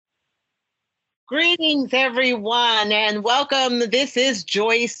Greetings, everyone, and welcome. This is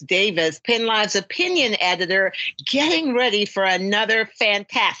Joyce Davis, PennLive's opinion editor, getting ready for another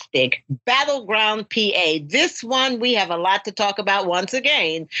fantastic Battleground PA. This one, we have a lot to talk about once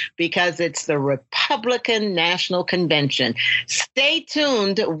again, because it's the Republican National Convention. Stay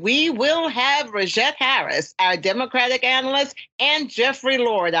tuned. We will have Rajette Harris, our Democratic analyst, and Jeffrey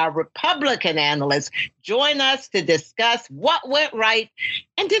Lord, our Republican analyst, join us to discuss what went right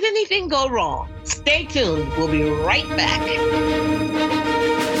and did anything go wrong. Stay tuned. We'll be right back.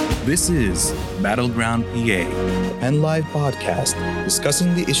 This is Battleground PA, a PennLive podcast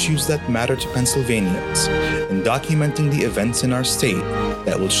discussing the issues that matter to Pennsylvanians and documenting the events in our state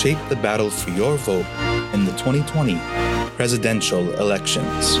that will shape the battle for your vote in the 2020 presidential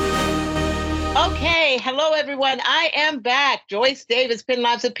elections. Okay, hello everyone. I am back. Joyce Davis,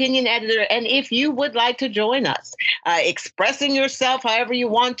 PennLive's opinion editor. And if you would like to join us, expressing yourself however you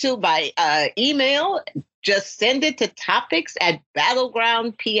want to by email, just send it to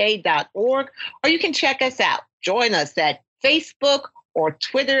topics@battlegroundpa.org, or you can check us out. Join us at Facebook or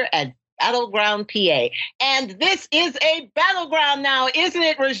Twitter at Battleground PA. And this is a battleground now, isn't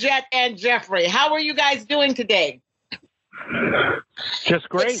it, Rajette and Jeffrey? How are you guys doing today? Just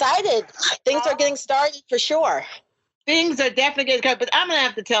great. Excited. Things are getting started for sure. Things are definitely getting started, but I'm going to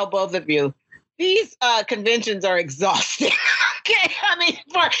have to tell both of you, these conventions are exhausting. Okay, I mean,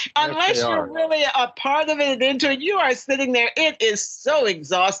 unless you're really a part of it and into it, you are sitting there. It is so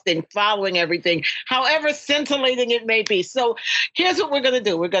exhausting following everything, however scintillating it may be. So here's what we're going to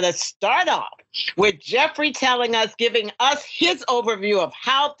do. We're going to start off with Jeffrey telling us, giving us his overview of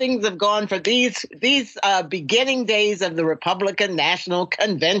how things have gone for these beginning days of the Republican National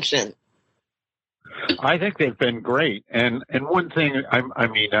Convention. I think they've been great. And one thing I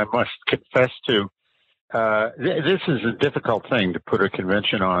must confess to, this is a difficult thing to put a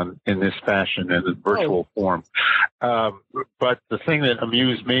convention on in this fashion, in the virtual form. But the thing that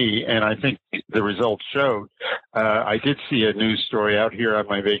amused me, and I think the results showed, I did see a news story out here on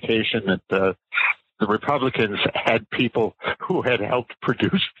my vacation that the Republicans had people who had helped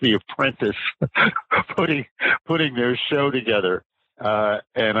produce The Apprentice putting their show together.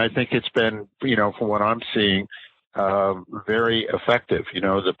 And I think it's been, from what I'm seeing, very effective.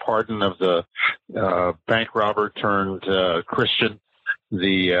 The pardon of the bank robber turned Christian,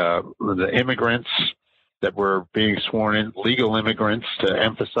 the immigrants that were being sworn in, legal immigrants, to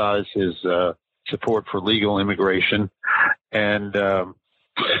emphasize his support for legal immigration. And, I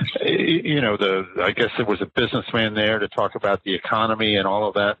guess there was a businessman there to talk about the economy and all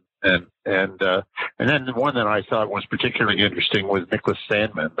of that. And then the one that I thought was particularly interesting was Nicholas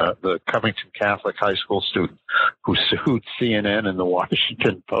Sandmann, the Covington Catholic high school student who sued CNN and the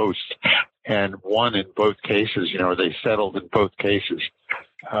Washington Post and won in both cases. They settled in both cases.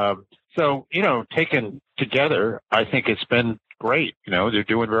 So, taken together, I think it's been great. They're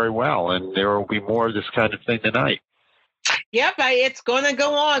doing very well, and there will be more of this kind of thing tonight. Yep, it's going to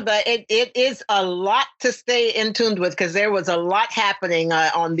go on, but it is a lot to stay in tune with, because there was a lot happening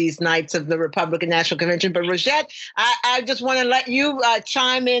on these nights of the Republican National Convention. But Rajette, I just want to let you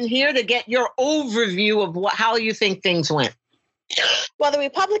chime in here to get your overview of how you think things went. Well, the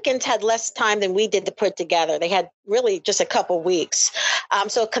Republicans had less time than we did to put together. They had really just a couple weeks.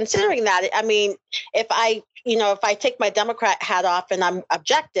 So considering that, if I take my Democrat hat off and I'm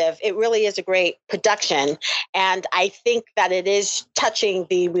objective, it really is a great production. And I think that it is touching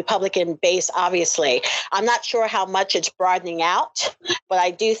the Republican base, obviously. I'm not sure how much it's broadening out, but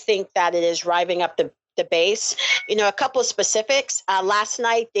I do think that it is riving up the base. A couple of specifics. Last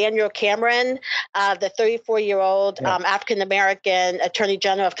night, Daniel Cameron, the 34-year-old African-American Attorney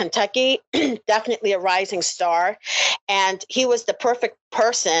General of Kentucky, definitely a rising star. And he was the perfect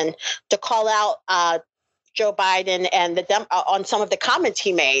person to call out Joe Biden and on some of the comments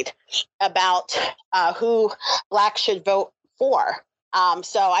he made about who Blacks should vote for.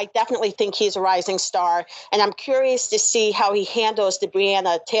 So I definitely think he's a rising star, and I'm curious to see how he handles the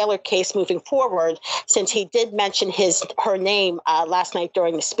Breonna Taylor case moving forward, since he did mention her name last night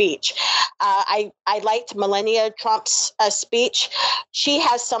during the speech. I liked Melania Trump's speech. She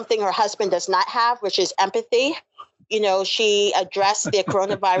has something her husband does not have, which is empathy. She addressed the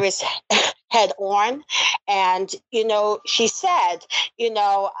coronavirus head on. And, she said,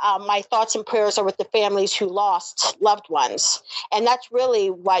 my thoughts and prayers are with the families who lost loved ones. And that's really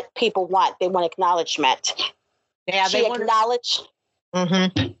what people want. They want acknowledgement. Yeah, she acknowledged.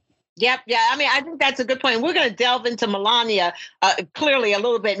 Mm-hmm. Yep. Yeah. I think that's a good point. We're going to delve into Melania clearly a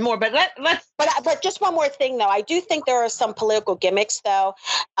little bit more, but let's But just one more thing, though. I do think there are some political gimmicks, though.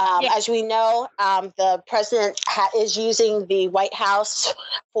 As we know, the president is using the White House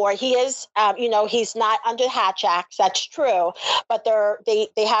he's not under the Hatch Act. That's true. But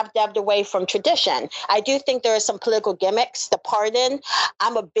they have delved away from tradition. I do think there are some political gimmicks. The pardon,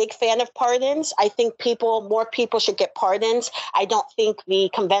 I'm a big fan of pardons. I think more people should get pardons. I don't think the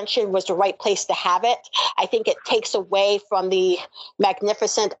convention was the right place to have it. I think it takes away from the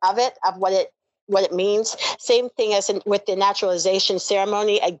magnificent of it, of what it means. Same thing as with the naturalization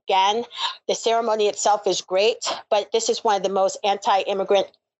ceremony. Again, the ceremony itself is great, but this is one of the most anti-immigrant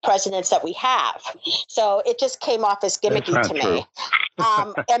presidents that we have. So it just came off as gimmicky to me.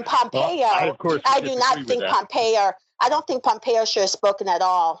 And Pompeo, I do not think I don't think Pompeo should have spoken at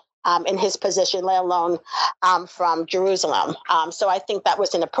all in his position, let alone from Jerusalem. So I think that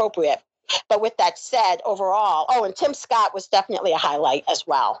was inappropriate. But with that said, overall, and Tim Scott was definitely a highlight as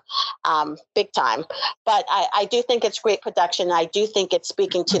well, big time. But I do think it's great production. I do think it's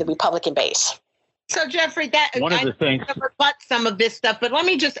speaking to the Republican base. So, Jeffrey, that one of the things rebut some of this stuff, but let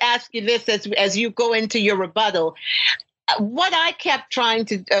me just ask you this as you go into your rebuttal. What I kept trying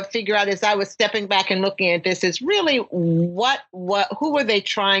to figure out as I was stepping back and looking at this is really who were they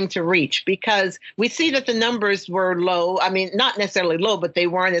trying to reach? Because we see that the numbers were low. I mean, not necessarily low, but they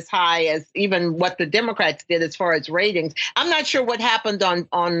weren't as high as even what the Democrats did as far as ratings. I'm not sure what happened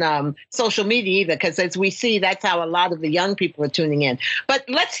on social media either, because as we see, that's how a lot of the young people are tuning in. But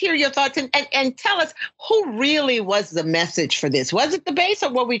let's hear your thoughts and tell us who really was the message for this. Was it the base,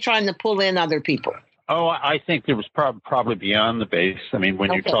 or were we trying to pull in other people? Oh, I think it was probably beyond the base. I mean,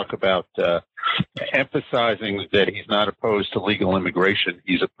 when you talk about emphasizing that he's not opposed to legal immigration,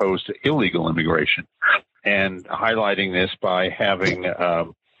 he's opposed to illegal immigration, and highlighting this by having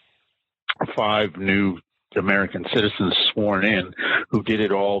 5 new American citizens sworn in who did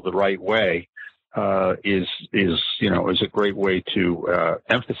it all the right way is a great way to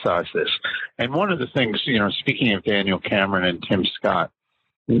emphasize this. And one of the things, speaking of Daniel Cameron and Tim Scott,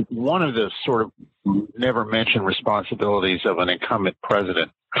 one of the sort of never mentioned responsibilities of an incumbent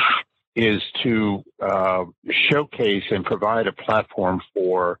president is to showcase and provide a platform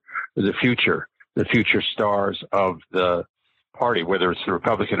for the future stars of the party, whether it's the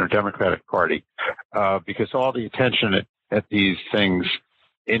Republican or Democratic Party, because all the attention at these things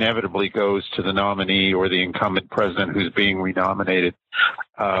inevitably goes to the nominee or the incumbent president who's being renominated.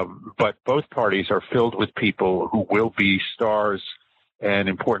 But both parties are filled with people who will be stars and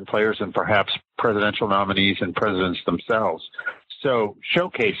important players and perhaps presidential nominees and presidents themselves. So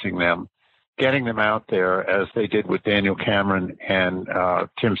showcasing them, getting them out there as they did with Daniel Cameron and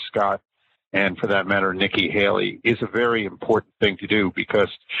Tim Scott, and for that matter, Nikki Haley, is a very important thing to do, because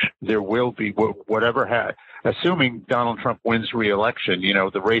there will be assuming Donald Trump wins re-election,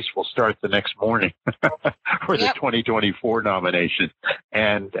 the race will start the next morning for the 2024 nomination.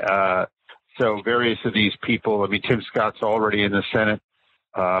 And so various of these people, I mean, Tim Scott's already in the Senate.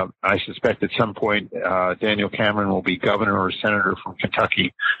 I suspect at some point Daniel Cameron will be governor or senator from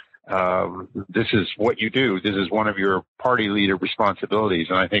Kentucky. This is what you do. This is one of your party leader responsibilities,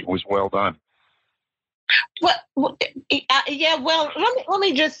 and I think it was well done. Well, let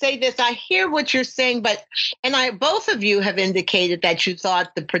me just say this. I hear what you're saying, but both of you have indicated that you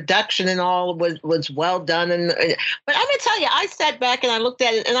thought the production and all was well done. But I'm going to tell you, I sat back and I looked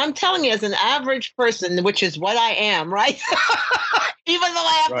at it, and I'm telling you, as an average person, which is what I am, right? Even though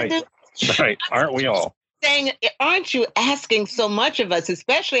I have to do, right? Aren't we all? Saying, aren't you asking so much of us,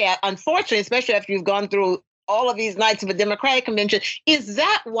 especially after you've gone through all of these nights of a Democratic convention? Is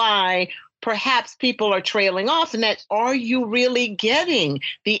that why perhaps people are trailing off, and that are you really getting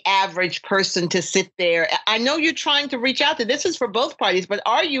the average person to sit there? I know you're trying to reach out to, this is for both parties, but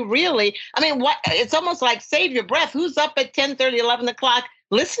are you really? I mean, it's almost like save your breath. Who's up at 10:30, 11 o'clock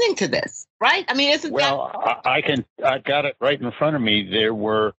listening to this, right? I mean, I've got it right in front of me. There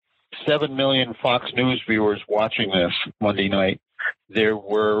were 7 million Fox News viewers watching this Monday night. There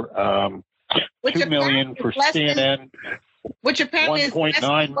were 2 million for CNN. Which apparently is what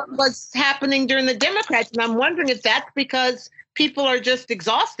was happening during the Democrats. And I'm wondering if that's because people are just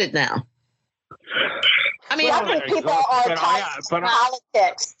exhausted now. I mean, I think people are tired of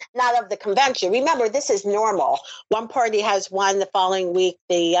politics, not of the convention. Remember, this is normal. One party has one the following week,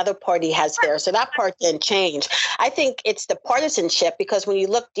 the other party has theirs. So that part didn't change. I think it's the partisanship, because when you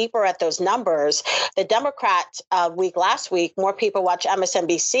look deeper at those numbers, the Democrat week last week, more people watch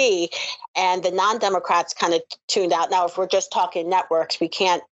MSNBC, and the non-Democrats kind of tuned out. Now, if we're just talking networks, we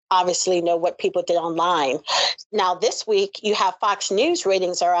can't obviously know what people did online. Now, this week, you have Fox News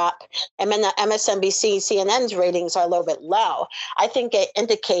ratings are up, and then the MSNBC, CNN's ratings are a little bit low. I think it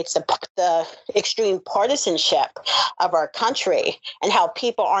indicates the extreme partisanship of our country and how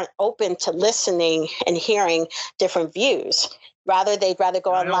people aren't open to listening and hearing different views. They'd rather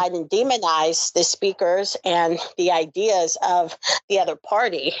go online and demonize the speakers and the ideas of the other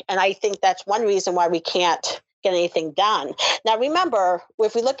party. And I think that's one reason why we can't get anything done. Now, remember,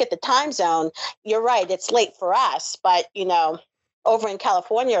 if we look at the time zone, you're right, it's late for us, but, over in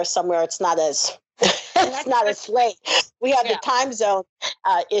California or somewhere, it's not as late. We have the time zone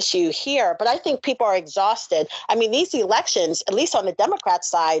issue here, but I think people are exhausted. I mean, these elections, at least on the Democrat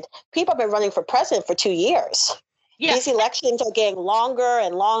side, people have been running for president for 2 years. Yeah. These elections are getting longer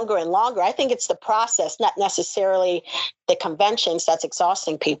and longer and longer. I think it's the process, not necessarily the conventions, that's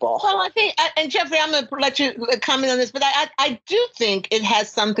exhausting people. Well, I think, and Jeffrey, I'm going to let you comment on this, but I do think it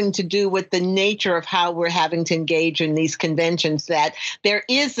has something to do with the nature of how we're having to engage in these conventions, that there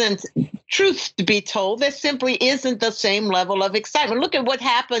isn't, truth to be told, there simply isn't the same level of excitement. Look at what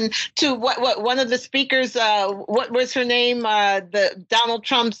happened to what one of the speakers, what was her name, the Donald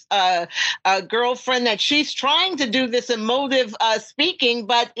Trump's girlfriend, that she's trying to do this emotive speaking,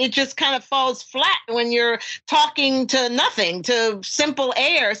 but it just kind of falls flat when you're talking to nothing, to simple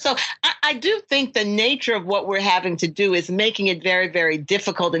air. So I do think the nature of what we're having to do is making it very, very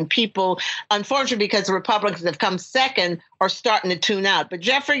difficult. And people, unfortunately, because the Republicans have come second, are starting to tune out. But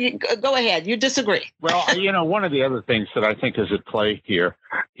Jeffrey, go ahead. You disagree. Well, one of the other things that I think is at play here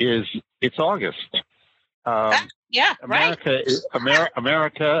is it's August. America,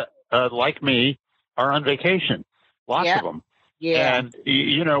 America, like me, are on vacation. Lots of them. Yeah. And,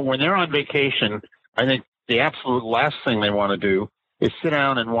 when they're on vacation, I think the absolute last thing they want to do is sit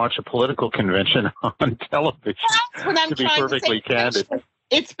down and watch a political convention on television. That's what I'm to be perfectly candid.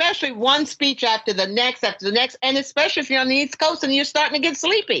 Especially one speech after the next, and especially if you're on the East Coast and you're starting to get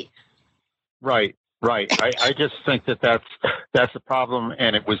sleepy. Right. I just think that's a problem,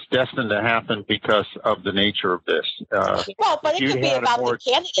 and it was destined to happen because of the nature of this. But it could be about the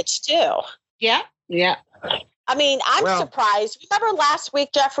candidates too. Yeah. I mean, I'm surprised. Remember last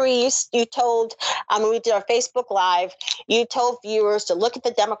week, Jeffrey, you told, when we did our Facebook Live, you told viewers to look at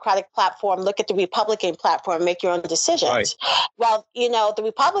the Democratic platform, look at the Republican platform, make your own decisions. Right. Well, the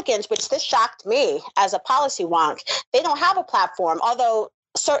Republicans, which this shocked me as a policy wonk, they don't have a platform, although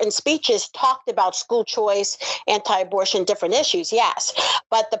certain speeches talked about school choice, anti-abortion, different issues, yes.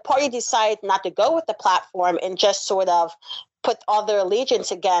 But the party decided not to go with the platform and just sort of put all their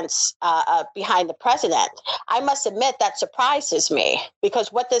allegiance against behind the president. I must admit that surprises me,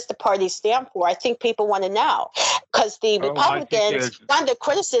 because what does the party stand for? I think people want to know, because the Republicans, one of the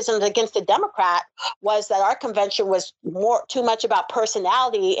criticisms against the Democrat was that our convention was too much about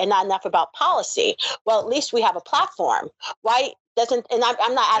personality and not enough about policy. Well, at least we have a platform. Why doesn't, and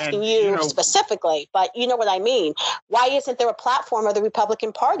I'm not asking you specifically, but you know what I mean. Why isn't there a platform of the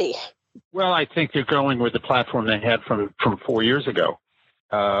Republican Party? Well, I think they're going with the platform they had from 4 years ago.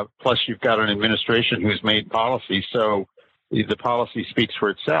 Plus, you've got an administration who's made policy, so the policy speaks for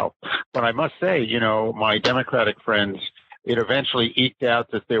itself. But I must say, my Democratic friends, it eventually eked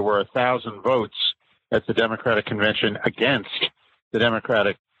out that there were 1,000 votes at the Democratic convention against the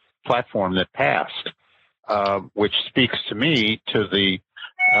Democratic platform that passed, which speaks to me to the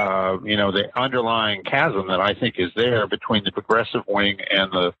underlying chasm that I think is there between the progressive wing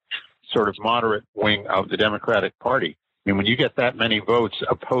and the sort of moderate wing of the Democratic Party. I mean, when you get that many votes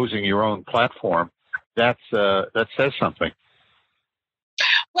opposing your own platform, that says something.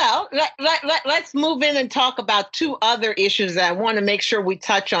 Well, let's move in and talk about two other issues that I want to make sure we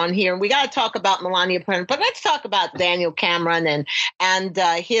touch on here. We got to talk about Melania Trump, but let's talk about Daniel Cameron and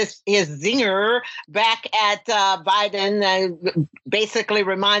his zinger back at Biden, basically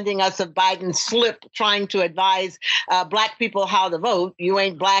reminding us of Biden's slip trying to advise Black people how to vote. You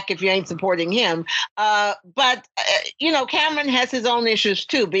ain't Black if you ain't supporting him. But Cameron has his own issues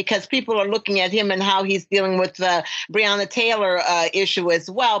too, because people are looking at him and how he's dealing with the Breonna Taylor issue as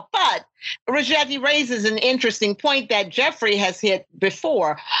well. But Rajetti raises an interesting point that Jeffrey has hit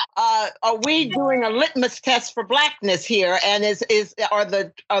before. Are we doing a litmus test for Blackness here? And are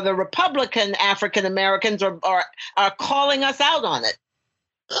the Republican African Americans are calling us out on it?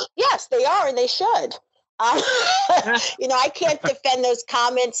 Yes, they are, and they should. I can't defend those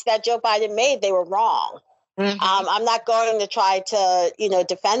comments that Joe Biden made. They were wrong. I'm not going to try to,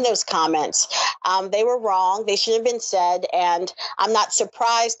 defend those comments. They were wrong. They shouldn't have been said. And I'm not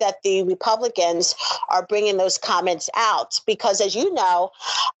surprised that the Republicans are bringing those comments out because, as you know,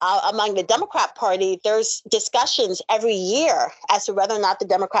 among the Democrat Party, there's discussions every year as to whether or not the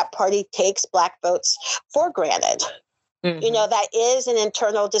Democrat Party takes Black votes for granted. That is an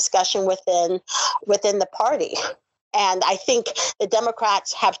internal discussion within the party. And I think the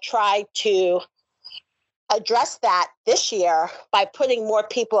Democrats have tried to address that this year by putting more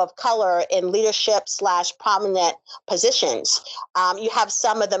people of color in leadership / prominent positions. You have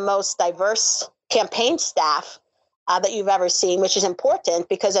some of the most diverse campaign staff that you've ever seen, which is important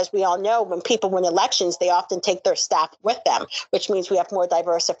because, as we all know, when people win elections, they often take their staff with them, which means we have more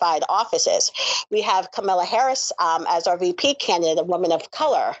diversified offices. We have Kamala Harris as our VP candidate, a woman of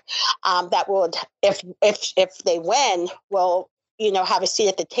color, that would, if they win, will have a seat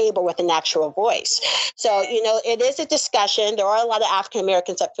at the table with an actual voice. So, it is a discussion. There are a lot of African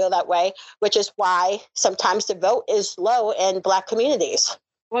Americans that feel that way, which is why sometimes the vote is low in Black communities.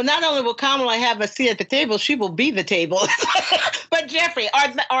 Well, not only will Kamala have a seat at the table, she will be the table. But Jeffrey,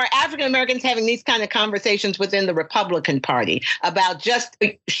 are African Americans having these kind of conversations within the Republican Party about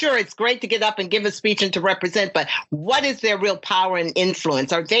sure, it's great to get up and give a speech and to represent, but what is their real power and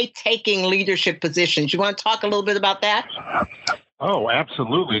influence? Are they taking leadership positions? You want to talk a little bit about that? Oh,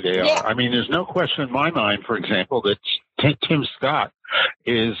 absolutely they are. I mean, there's no question in my mind, for example, that Tim Scott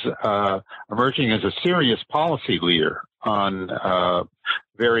is emerging as a serious policy leader on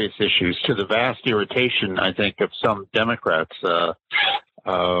various issues, to the vast irritation, I think, of some Democrats.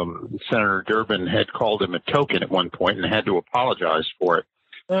 Senator Durbin had called him a token at one point and had to apologize for it.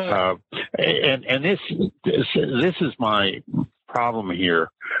 And this is my problem here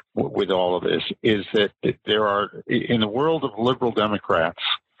with all of this, is that there are, in the world of liberal Democrats,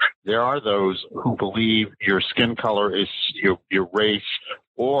 there are those who believe your skin color is your race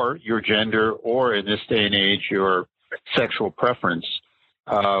or your gender, or in this day and age, your sexual preference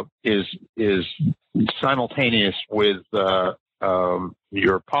is simultaneous with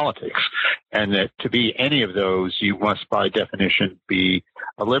your politics, and that to be any of those, you must by definition be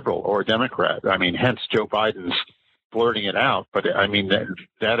a liberal or a Democrat. I mean, hence Joe Biden's blurting it out, but I mean,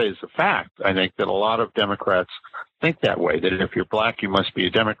 that is a fact. I think that a lot of Democrats think that way, that if you're Black, you must be a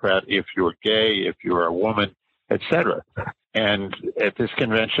Democrat, if you're gay, if you're a woman, etc. And at this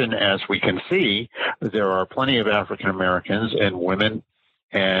convention, as we can see, there are plenty of African Americans and women.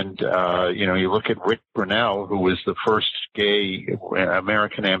 And, you look at Rick Brunel, who was the first gay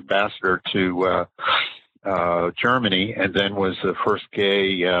American ambassador to Germany, and then was the first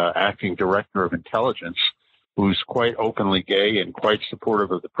gay acting director of intelligence, who's quite openly gay and quite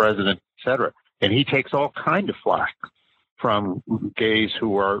supportive of the president, et cetera. And he takes all kind of flack from gays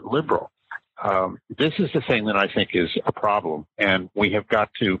who are liberal. This is the thing that I think is a problem, and we have got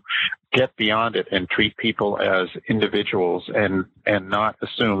to get beyond it and treat people as individuals and not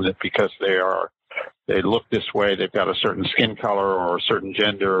assume that because they look this way, they've got a certain skin color or a certain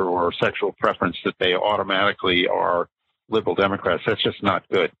gender or sexual preference, that they automatically are liberal Democrats. That's just not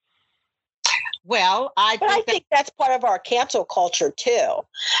good. Well, I think that's part of our cancel culture, too.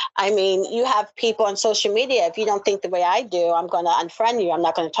 I mean, you have people on social media. If you don't think the way I do, I'm going to unfriend you. I'm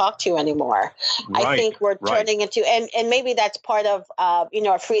not going to talk to you anymore. Right, I think we're turning into, and maybe that's part of,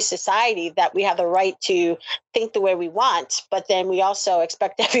 a free society, that we have the right to think the way we want, but then we also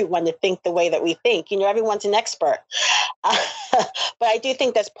expect everyone to think the way that we think. Everyone's an expert. But I do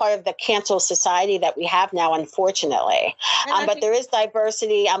think that's part of the cancel society that we have now, unfortunately. But there is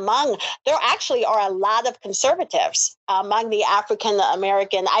diversity there actually are a lot of conservatives among the African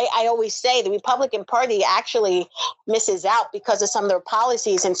American. I always say the Republican Party actually misses out because of some of their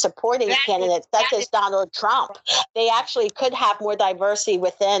policies in supporting candidates such as Donald Trump. They actually could have more diversity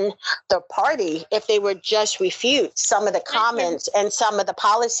within the party if they would just refute some of the comments and some of the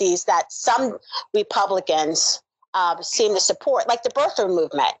policies that some Republicans seem to support, like the birther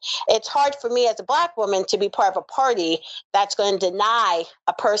movement. It's hard for me as a Black woman to be part of a party that's going to deny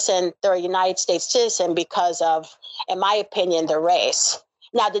a person their United States citizen because of, in my opinion, their race.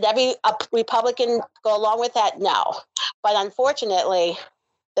 Now, did every Republican go along with that? No. But unfortunately,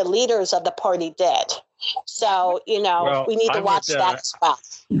 the leaders of the party did. So, we need to watch that as well.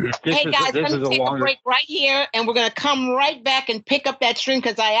 Hey, guys, let me take a break right here, and we're going to come right back and pick up that stream,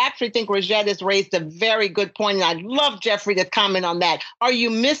 because I actually think Rajette has raised a very good point, and I'd love Jeffrey to comment on that. Are you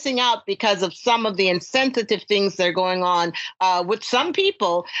missing out because of some of the insensitive things that are going on with some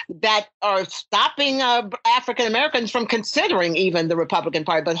people that are stopping African Americans from considering even the Republican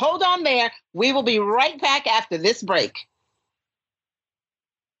Party? But hold on there. We will be right back after this break.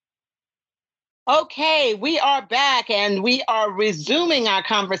 Okay, we are back and we are resuming our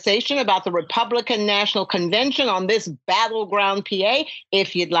conversation about the Republican National Convention on this Battleground PA.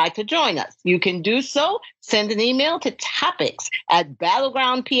 If you'd like to join us, you can do so. Send an email to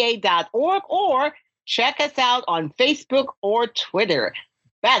topics@battlegroundpa.org or check us out on Facebook or Twitter,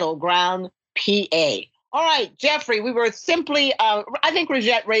 Battleground PA. All right, Jeffrey, we were simply, I think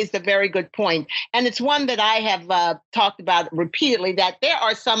Rajette raised a very good point, and it's one that I have talked about repeatedly, that there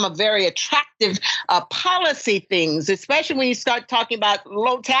are some very attractive policy things, especially when you start talking about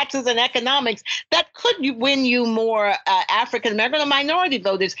low taxes and economics, that could win you more African-American or minority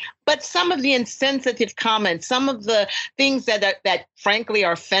voters. But some of the insensitive comments, some of the things that frankly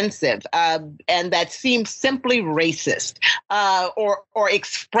are offensive and that seem simply racist or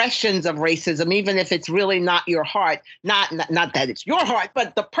expressions of racism, even if it's really not your heart, not that it's your heart,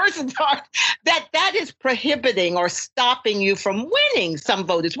 but the person's heart, that is prohibiting or stopping you from winning some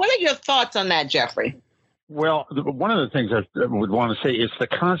voters. What are your thoughts on that, Jeffrey? Well, one of the things I would want to say is the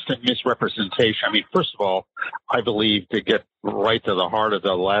constant misrepresentation. I mean, first of all, I believe, to get right to the heart of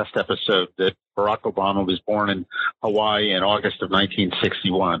the last episode, that Barack Obama was born in Hawaii in August of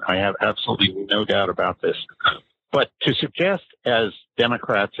 1961. I have absolutely no doubt about this. But to suggest, as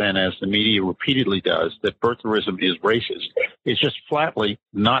Democrats and as the media repeatedly does, that birtherism is racist is just flatly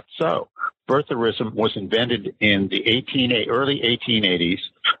not so. Birtherism was invented in the early 1880s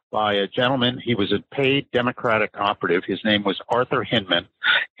by a gentleman. He was a paid Democratic operative. His name was Arthur Hinman,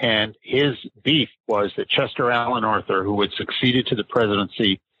 and his beef was that Chester Alan Arthur, who had succeeded to the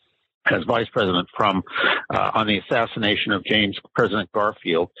presidency as vice president on the assassination of President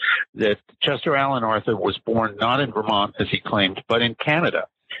Garfield, that Chester Alan Arthur was born not in Vermont, as he claimed, but in Canada.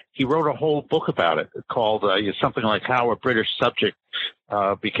 He wrote a whole book about it called something like How a British Subject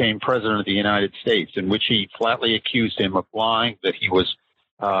Became President of the United States, in which he flatly accused him of lying, that he was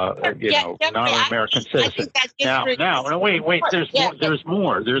not an American citizen. Now, wait. There's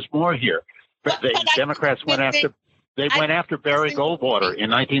more. There's more here. But the Democrats went after. They went after Barry Goldwater in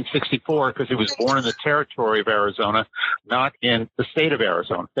 1964 because he was born in the territory of Arizona, not in the state of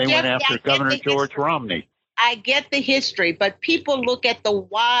Arizona. They went after Governor George Romney. I get the history, but people look at the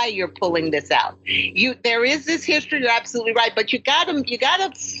why you're pulling this out. There is this history. You're absolutely right, but you got to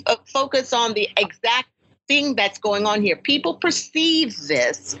focus on the exact thing that's going on here. People perceive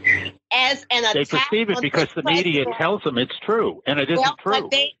this as an attack. They perceive it because the media tells them it's true, and it isn't true.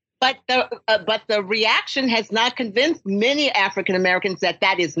 But the reaction has not convinced many African Americans that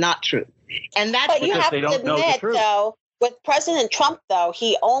is not true, and that's but you have to admit, though, with President Trump, though,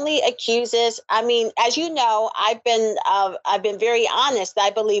 he only accuses. I mean, as you know, I've been very honest. I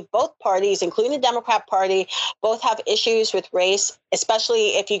believe both parties, including the Democrat Party, both have issues with race, especially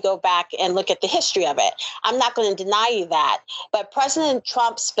if you go back and look at the history of it. I'm not going to deny you that, but President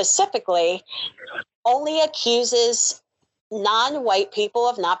Trump specifically only accuses non-white people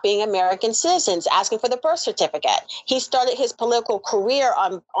of not being American citizens, asking for the birth certificate. He started his political career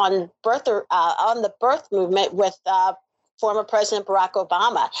on the birth movement with former President Barack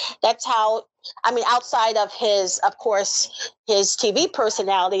Obama. That's how, I mean, outside of his TV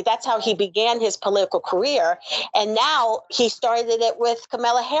personality, that's how he began his political career. And now he started it with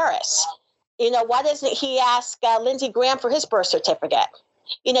Kamala Harris. Why doesn't he ask Lindsey Graham for his birth certificate?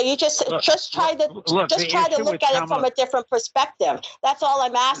 You just try to look at it from a different perspective. That's all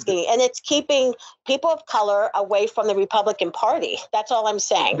I'm asking. And it's keeping people of color away from the Republican Party. That's all I'm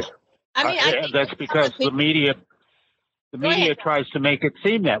saying. I mean, that's because the media tries to make it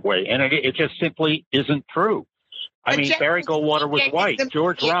seem that way. And it just simply isn't true. Barry Goldwater was white.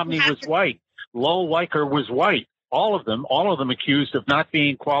 George Romney was white. Lowell Weicker was white. All of them accused of not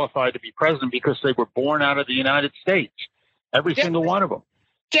being qualified to be president because they were born out of the United States. Every single one of them.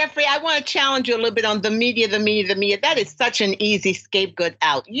 Jeffrey, I want to challenge you a little bit on the media. That is such an easy scapegoat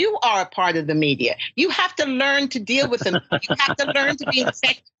out. You are a part of the media. You have to learn to deal with them. You have to learn to be an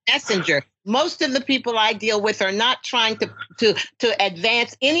effective messenger. Most of the people I deal with are not trying to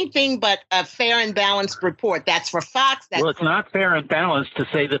advance anything but a fair and balanced report. That's for Fox. It's not fair and balanced to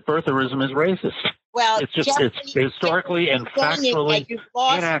say that birtherism is racist. Well, it's historically and factually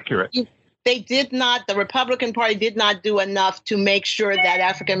inaccurate. The Republican Party did not do enough to make sure that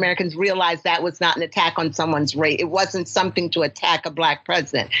African Americans realized that was not an attack on someone's race. It wasn't something to attack a black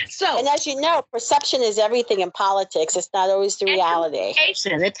president. And as you know, perception is everything in politics. It's not always the reality.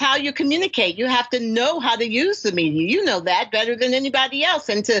 It's how you communicate. You have to know how to use the media. You know that better than anybody else.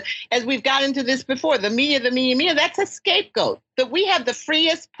 And as we've got into this before, the media, that's a scapegoat. But we have the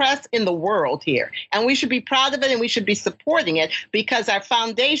freest press in the world here, and we should be proud of it, and we should be supporting it because our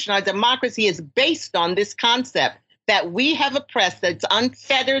foundation, our democracy is based on this concept that we have a press that's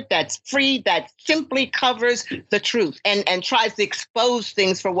unfettered, that's free, that simply covers the truth and tries to expose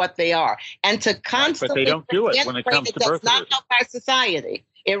things for what they are. And to constantly, but they don't do it when it comes to birth does not help our society.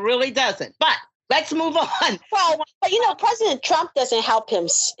 It really doesn't. But let's move on. Well, but President Trump doesn't help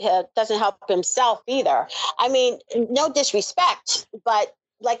himself either. I mean, no disrespect, but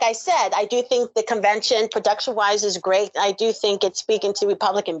like I said, I do think the convention, production-wise, is great. I do think it's speaking to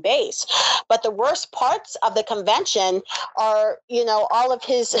Republican base. But the worst parts of the convention are, all of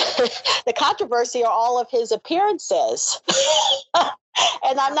his, the controversy are all of his appearances.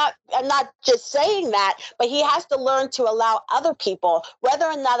 And I'm not just saying that, but he has to learn to allow other people, whether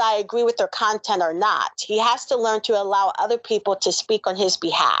or not I agree with their content or not, he has to learn to allow other people to speak on his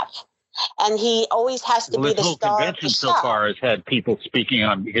behalf. And he always has to be the star. The convention so far has had people speaking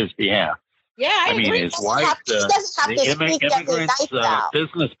on his behalf. Yeah, I mean, his wife, the immigrants,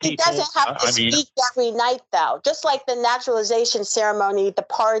 business people. He doesn't have to speak every night, though. Just like the naturalization ceremony, the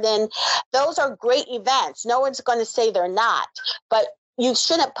pardon, those are great events. No one's going to say they're not. But you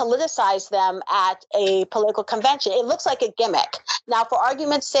shouldn't politicize them at a political convention. It looks like a gimmick. Now, for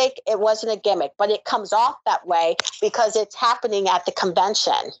argument's sake, it wasn't a gimmick, but it comes off that way because it's happening at the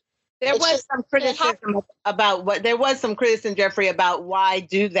convention. There was some criticism about there was some criticism, Jeffrey, about why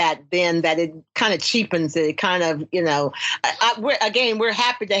do that then, that it kind of cheapens it. It kind of, we're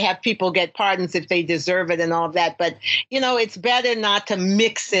happy to have people get pardons if they deserve it and all of that. But, it's better not to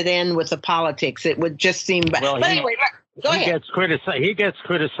mix it in with the politics. It would just seem bad. Well, but anyway, go ahead. He gets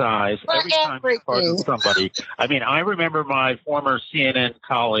criticized every time he pardons somebody. I mean, I remember my former CNN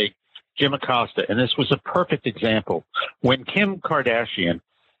colleague, Jim Acosta, and this was a perfect example. When Kim Kardashian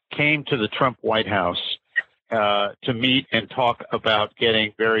came to the Trump White House to meet and talk about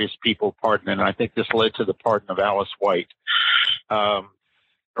getting various people pardoned, and I think this led to the pardon of Alice White, it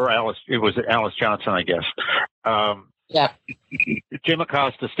was Alice Johnson, I guess. Yeah. Jim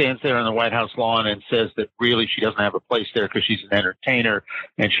Acosta stands there on the White House lawn and says that really she doesn't have a place there because she's an entertainer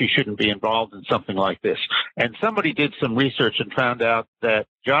and she shouldn't be involved in something like this. And somebody did some research and found out that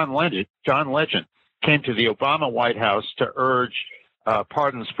John Legend came to the Obama White House to urge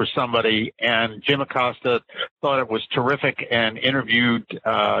pardons for somebody, and Jim Acosta thought it was terrific and interviewed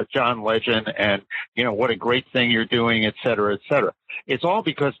John Legend and, what a great thing you're doing, et cetera, et cetera. It's all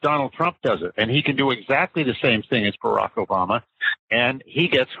because Donald Trump does it, and he can do exactly the same thing as Barack Obama, and he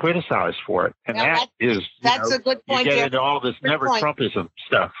gets criticized for it. And that's a good point. You get into all this never Trumpism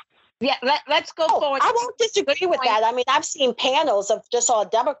stuff. Yeah, let's go forward. I won't disagree with that. I mean, I've seen panels of just all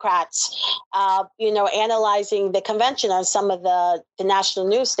Democrats, analyzing the convention on some of the national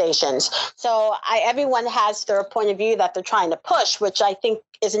news stations. So everyone has their point of view that they're trying to push, which I think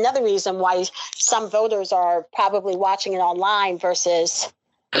is another reason why some voters are probably watching it online versus.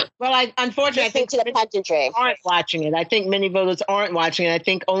 Well, unfortunately, I think to the pageantry aren't watching it. I think many voters aren't watching it. I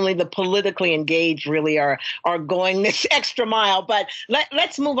think only the politically engaged really are going this extra mile. But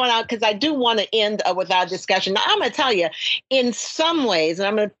let's move on out because I do want to end with our discussion. Now, I'm going to tell you, in some ways, and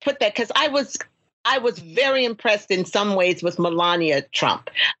I'm going to put that because I was very impressed in some ways with Melania Trump.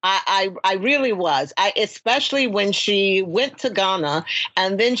 I really was. Especially when she went to Ghana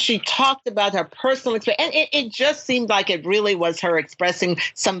and then she talked about her personal experience. And it just seemed like it really was her expressing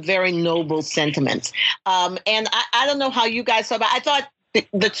some very noble sentiments. And I don't know how you guys saw, but I thought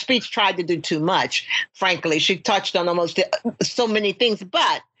the speech tried to do too much, frankly. She touched on almost so many things,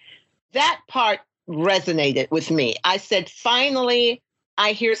 but that part resonated with me. I said, finally,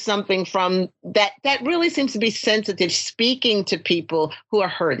 I hear something from that really seems to be sensitive, speaking to people who are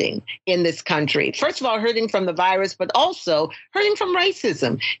hurting in this country. First of all, hurting from the virus, but also hurting from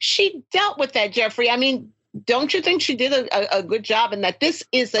racism. She dealt with that, Jeffrey. I mean, don't you think she did a good job? And that this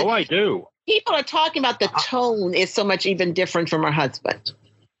is I do. People are talking about the tone is so much even different from her husband.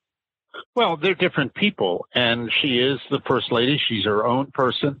 Well, they're different people, and she is the first lady. She's her own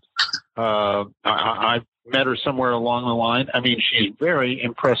person. I met her somewhere along the line. I mean, she's a very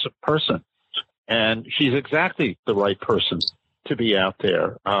impressive person, and she's exactly the right person to be out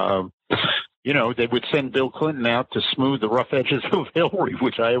there. They would send Bill Clinton out to smooth the rough edges of Hillary,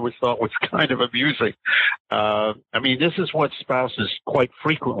 which I always thought was kind of amusing. I mean, this is what spouses quite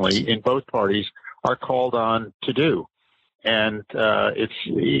frequently in both parties are called on to do. And it's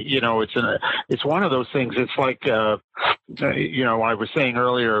one of those things. It's like I was saying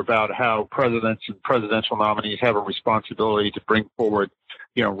earlier about how presidents and presidential nominees have a responsibility to bring forward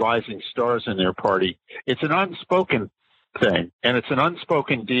rising stars in their party. It's an unspoken thing, and it's an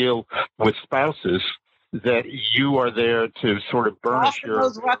unspoken deal with spouses that you are there to sort of burnish your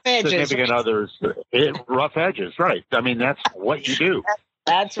rough edges, significant others. Rough edges, right? I mean, that's what you do.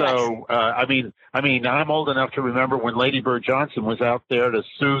 That's right. So, I mean, I'm old enough to remember when Lady Bird Johnson was out there to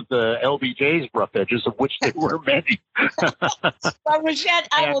soothe the LBJ's rough edges, of which there were many. Well, Rajette,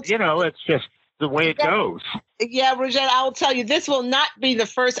 it's just the way it goes. Yeah, Rajette, I will tell you, this will not be the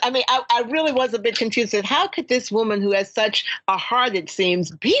first. I mean, I really was a bit confused. How could this woman who has such a heart, it seems,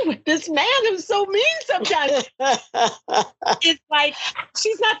 be with this man who's so mean sometimes? It's like,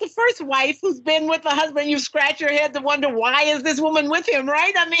 she's not the first wife who's been with a husband. You scratch your head to wonder, why is this woman with him,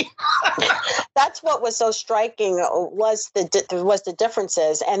 right? I mean, that's what was so striking was the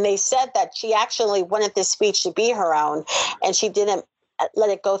differences. And they said that she actually wanted this speech to be her own, and she didn't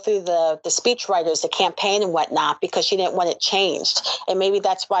let it go through the speechwriters, the campaign and whatnot, because she didn't want it changed. And maybe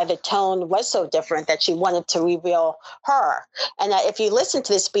that's why the tone was so different, that she wanted to reveal her. And if you listen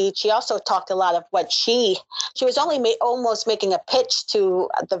to the speech, she also talked a lot of what she was only almost making a pitch to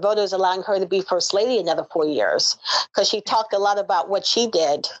the voters, allowing her to be first lady another 4 years, because she talked a lot about what she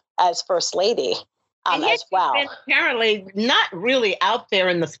did as first lady. As well. Apparently not really out there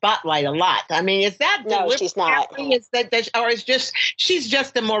in the spotlight a lot. I mean, is that no? She's not. Is that or is she's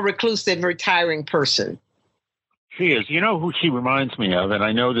just a more reclusive, retiring person? She is. You know who she reminds me of, and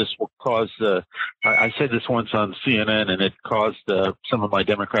I know this will cause. I said this once on CNN, and it caused some of my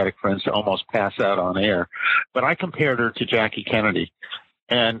Democratic friends to almost pass out on air. But I compared her to Jackie Kennedy,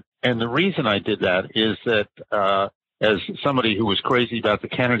 and the reason I did that is that. As somebody who was crazy about the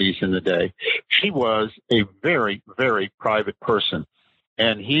Kennedys in the day, she was a very, very private person.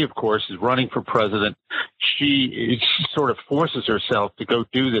 And he, of course, is running for president. She sort of forces herself to go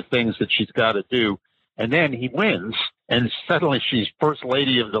do the things that she's got to do. And then he wins, and suddenly she's first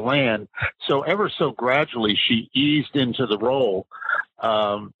lady of the land. So ever so gradually, she eased into the role.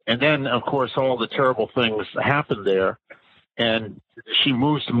 And then, of course, all the terrible things happened there. And she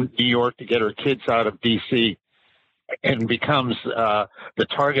moves to New York to get her kids out of D.C., and becomes the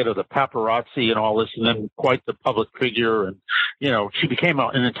target of the paparazzi and all this, and then quite the public figure. And, she became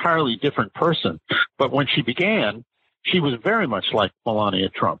an entirely different person. But when she began, she was very much like Melania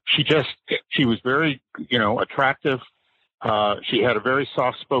Trump. She was very, attractive. She had a very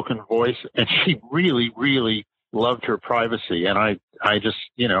soft-spoken voice, and she really, really loved her privacy. And I just,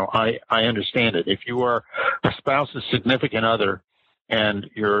 I understand it. If you are a spouse's significant other, and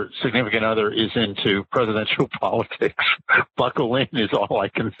your significant other is into presidential politics, buckle in is all I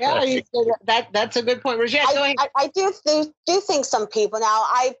can say. Yeah, that's a good point. Rajette, I do think some people, now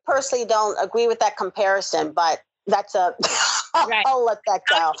I personally don't agree with that comparison, but that's right. I'll let that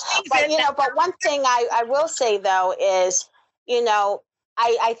go. But, but one thing I will say, though, is,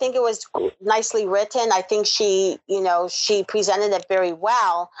 I think it was nicely written. I think she presented it very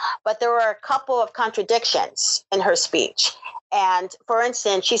well, but there were a couple of contradictions in her speech. And for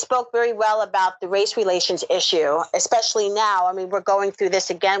instance, she spoke very well about the race relations issue, especially now. I mean, we're going through this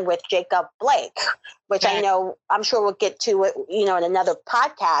again with Jacob Blake, which I'm sure we'll get to it, in another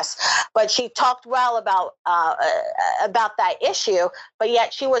podcast. But she talked well about that issue. But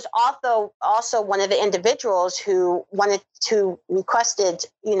yet she was also one of the individuals who requested,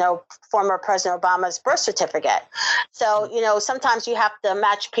 former President Obama's birth certificate. So, sometimes you have to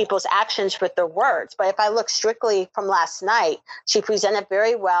match people's actions with their words. But if I look strictly from last night, she presented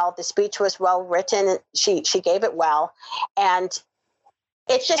very well. The speech was well written. She gave it well. And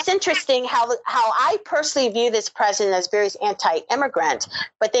it's just interesting how I personally view this president as very anti-immigrant,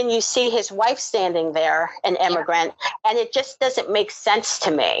 but then you see his wife standing there, an immigrant, and it just doesn't make sense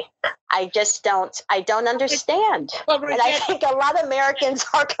to me. I don't understand. Well, and I think a lot of Americans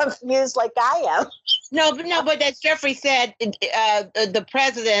are confused like I am. No, but as Jeffrey said, the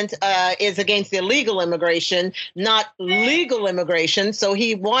president is against illegal immigration, not legal immigration. So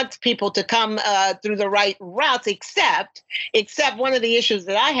he wants people to come through the right routes, except one of the issues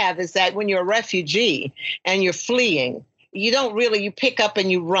that I have is that when you're a refugee and you're fleeing, you pick up and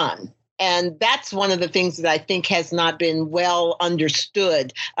you run. And that's one of the things that I think has not been well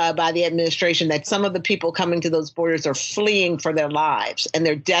understood by the administration, that some of the people coming to those borders are fleeing for their lives and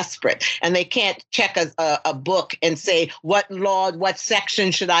they're desperate and they can't check a book and say, what law, what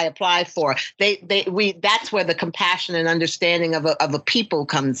section should I apply for? That's where the compassion and understanding of a people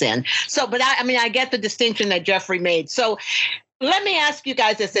comes in. So, but I get the distinction that Jeffrey made. So let me ask you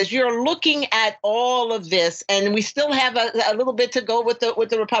guys this: as you're looking at all of this, and we still have a little bit to go with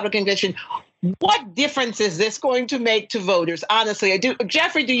the Republican convention, what difference is this going to make to voters? Honestly,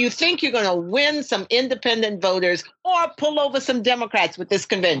 Jeffrey, do you think you're going to win some independent voters or pull over some Democrats with this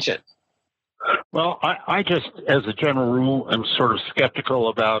convention? Well, I just, as a general rule, am sort of skeptical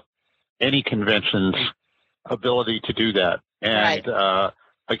about any convention's ability to do that. And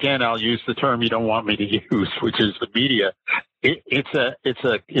again, I'll use the term you don't want me to use, which is the media.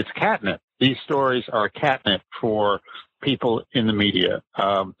 It's catnip. These stories are catnip for people in the media.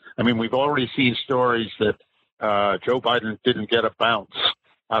 I mean, we've already seen stories that Joe Biden didn't get a bounce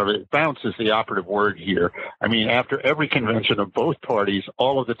out of it. Bounce is the operative word here. I mean, after every convention of both parties,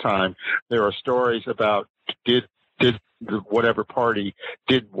 all of the time, there are stories about did whatever party,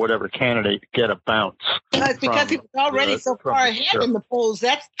 did whatever candidate get a bounce? Because he was already so far ahead in the polls.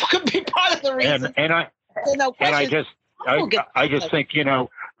 That could be part of the reason. I just think,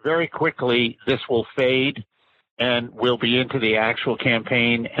 very quickly this will fade and we'll be into the actual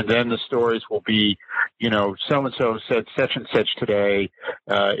campaign. And then the stories will be, so-and-so said such and such today.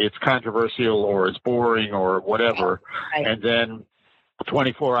 It's controversial or it's boring or whatever. Right. And then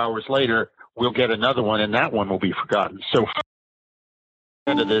 24 hours later, we'll get another one, and that one will be forgotten. So,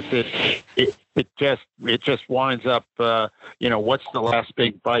 end of this, it just winds up. What's the last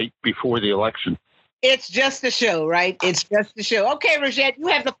big bite before the election? It's just a show, right? It's just a show. Okay, Rajette, you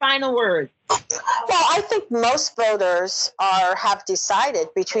have the final word. Well, I think most voters have decided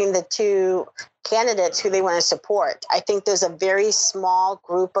between the two candidates who they want to support. I think there's a very small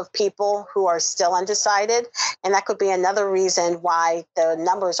group of people who are still undecided, and that could be another reason why the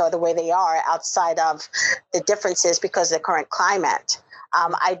numbers are the way they are outside of the differences because of the current climate.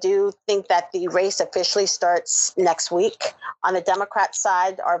 I do think that the race officially starts next week. On the Democrat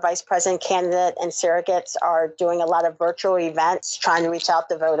side, our vice president candidate and surrogates are doing a lot of virtual events trying to reach out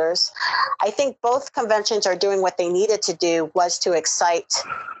to voters. I think both conventions are doing what they needed to do, was to excite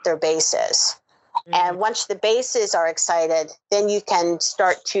their bases. Mm-hmm. And once the bases are excited, then you can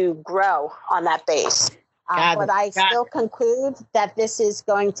start to grow on that base. But I still conclude that this is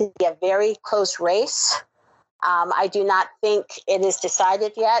going to be a very close race. I do not think it is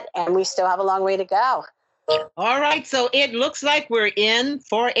decided yet, and we still have a long way to go. All right, so it looks like we're in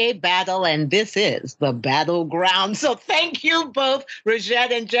for a battle, and this is the battleground. So thank you both,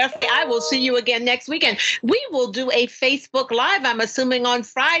 Rajette and Jeffrey. I will see you again next weekend. We will do a Facebook Live, I'm assuming on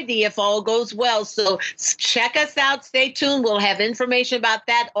Friday, if all goes well. So check us out. Stay tuned. We'll have information about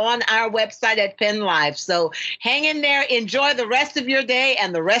that on our website at Penn Live. So hang in there. Enjoy the rest of your day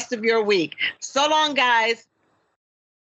and the rest of your week. So long, guys.